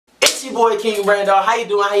It's your boy King Brando. How you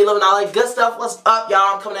doing? How you living? All that good stuff. What's up,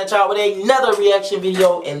 y'all? I'm coming at y'all with another reaction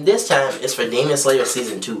video, and this time it's for Demon Slayer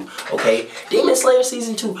Season 2. Okay, Demon Slayer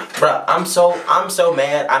Season 2. Bruh, I'm so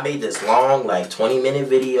mad. I made this long, like 20-minute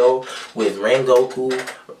video with Rengoku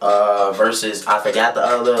versus I forgot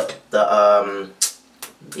the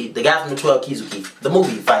guy from the 12 Kizuki, the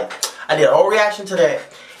movie fight. I did a whole reaction to that,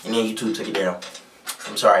 and then YouTube took it down.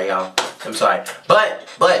 I'm sorry, y'all. I'm sorry, but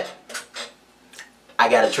I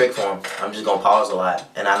got a trick for him. I'm just gonna pause a lot,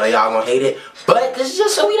 and I know y'all gonna hate it, but this is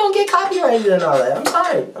just so we don't get copyrighted and all that. I'm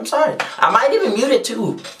sorry. I might even mute it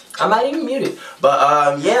too.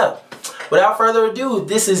 But yeah. Without further ado,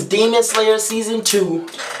 this is Demon Slayer Season 2,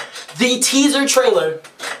 the teaser trailer.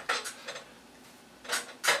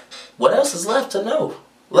 What else is left to know?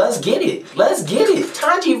 Let's get it. Tanjiro.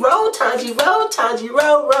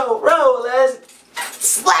 Let's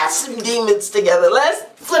slash some demons together. Let's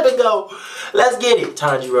flip and go. Let's get it,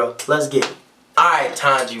 Tanjiro. Let's get it. Alright,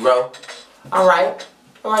 Tanjiro. Alright,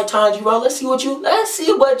 Tanjiro. Let's see what you,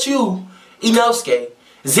 Inosuke,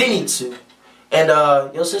 Zenitsu, and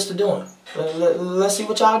your sister doing. Let's see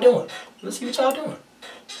what y'all doing. Let's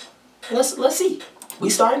see. We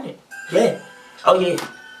starting it. Yeah. Oh yeah.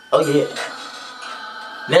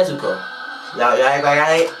 Nezuko. Y'all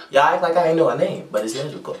act like I ain't know her name, but it's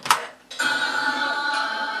Nezuko.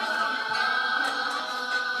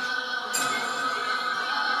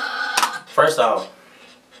 First off,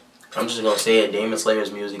 I'm just gonna say it, Demon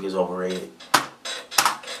Slayer's music is overrated.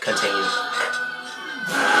 Continue.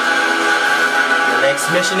 The next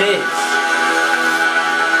mission is...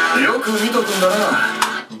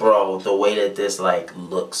 Bro, the way that this like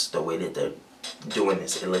looks, the way that they're doing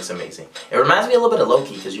this, it looks amazing. It reminds me a little bit of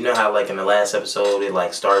Loki, because you know how like in the last episode it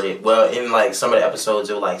like started, well in like some of the episodes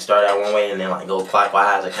it would like start out one way and then like go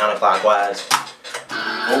clockwise or counterclockwise.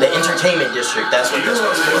 The entertainment district, that's what this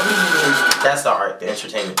was for. That's the art, the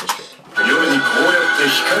entertainment district.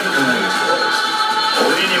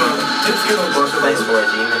 Place for a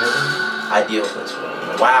demon, ideal place for a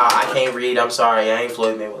demon. Wow, I can't read, I'm sorry, I ain't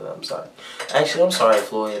Floyd Mayweather, I'm sorry. Actually, I'm sorry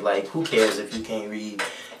Floyd, like who cares if you can't read?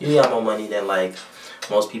 You got more money than like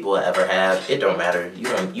most people will ever have. It don't matter.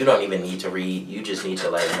 You don't even need to read. You just need to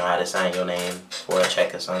like know how to sign your name for a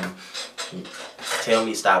check or something. Tell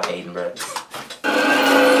me stop hating, bro.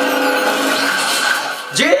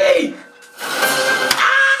 G!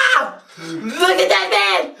 Ah! Look at that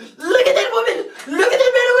man! Look at that woman! Look at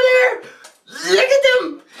that man over there! Look at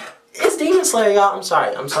them! It's Demon Slayer, y'all. I'm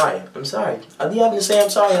sorry. I be having to say I'm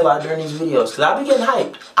sorry a lot during these videos because I be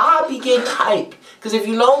getting hyped. Because if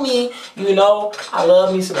you know me, you know I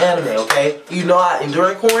love me some anime, okay? You know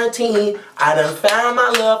during quarantine, I done found my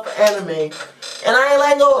love for anime. And I ain't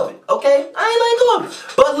letting go of it, okay?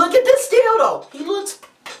 But look at this still, though. He looks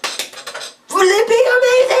flipping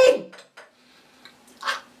amazing.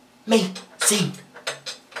 Amazing.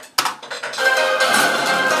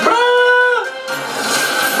 Bruh.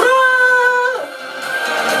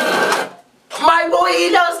 My boy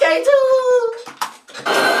Inosuke, too.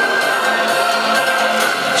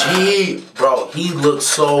 Bro, he looks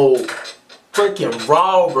so freaking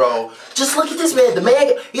raw, bro. Just look at this man. The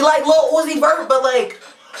man, he like Lil Uzi Vert, but like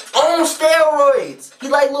on steroids.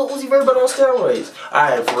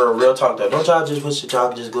 Alright, for real talk though. Don't y'all just wish that y'all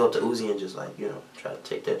could just go up to Uzi and just like, you know, try to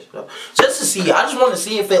take that shit off. Just to see. I just want to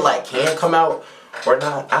see if it like can come out or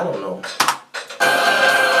not. I don't know.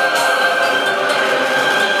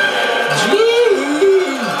 Gee.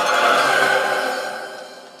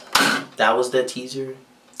 That was the teaser.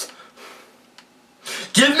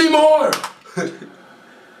 Give me more!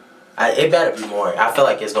 It better be more. I feel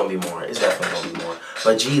like it's gonna be more. It's definitely gonna be more.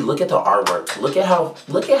 But gee, look at the artwork. Look at how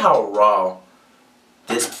raw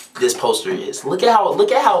this poster is. Look at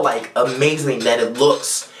how like amazing that it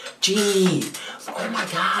looks. Gee. Oh my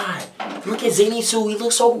god. Look at Zenitsu. He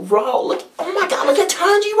looks so raw. Look, oh my god, look at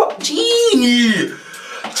Tanjiro. Gee.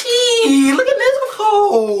 Look at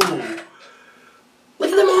Nezuko.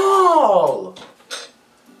 Look at them all.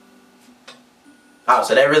 Oh,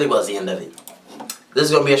 so that really was the end of it. This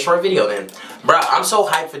is gonna be a short video then. Bro, I'm so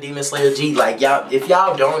hyped for Demon Slayer G. Like y'all, if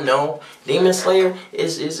y'all don't know, Demon Slayer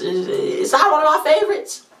is not one of my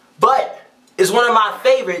favorites. But it's one of my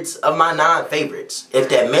favorites of my non-favorites. If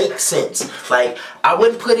that makes sense. Like, I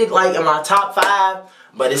wouldn't put it like in my top 5,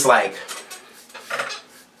 but it's like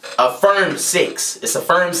a firm 6. It's a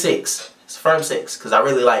firm 6. Because I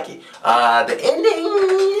really like it. The ending,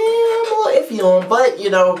 I'm a little iffy on, but you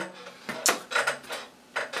know,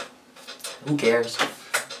 who cares?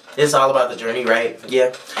 It's all about the journey, right?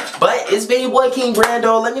 Yeah. But it's been your boy King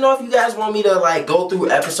Brando. Let me know if you guys want me to like go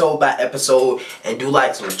through episode by episode and do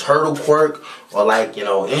like some turtle quirk or like, you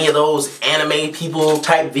know, any of those anime people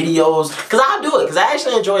type videos. Cause I'll do it. Cause I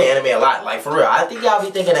actually enjoy anime a lot. Like for real. I think y'all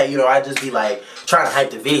be thinking that, you know, I just be like trying to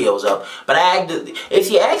hype the videos up. But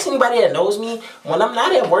if you ask anybody that knows me, when I'm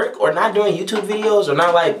not at work or not doing YouTube videos or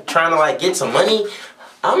not like trying to like get some money,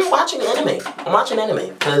 I'm watching anime. I'm watching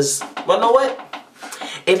anime. Cause, well, you know what?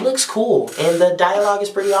 It looks cool, and the dialogue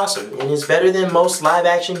is pretty awesome, and it's better than most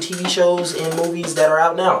live-action TV shows and movies that are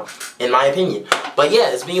out now, in my opinion. But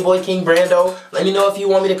yeah, it's me, your boy King Brando. Let me know if you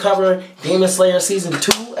want me to cover Demon Slayer Season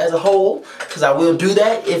 2 as a whole, because I will do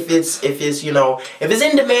that if it's you know, if it's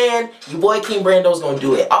in demand. Your boy King Brando's gonna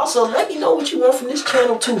do it. Also, let me know what you want from this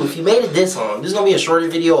channel too. If you made it this long, this is gonna be a shorter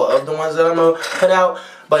video of the ones that I'm gonna put out.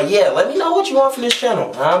 But yeah, let me know what you want from this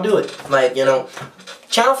channel. I'll do it. Like, you know.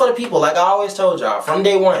 Channel for the people, like I always told y'all, from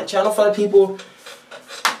day one. Channel for the people.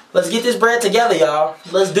 Let's get this bread together, y'all.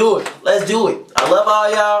 Let's do it. Let's do it. I love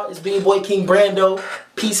all y'all. It's been your boy King Brando.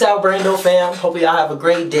 Peace out, Brando fam. Hope y'all have a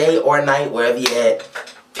great day or night wherever you at.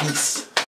 Peace.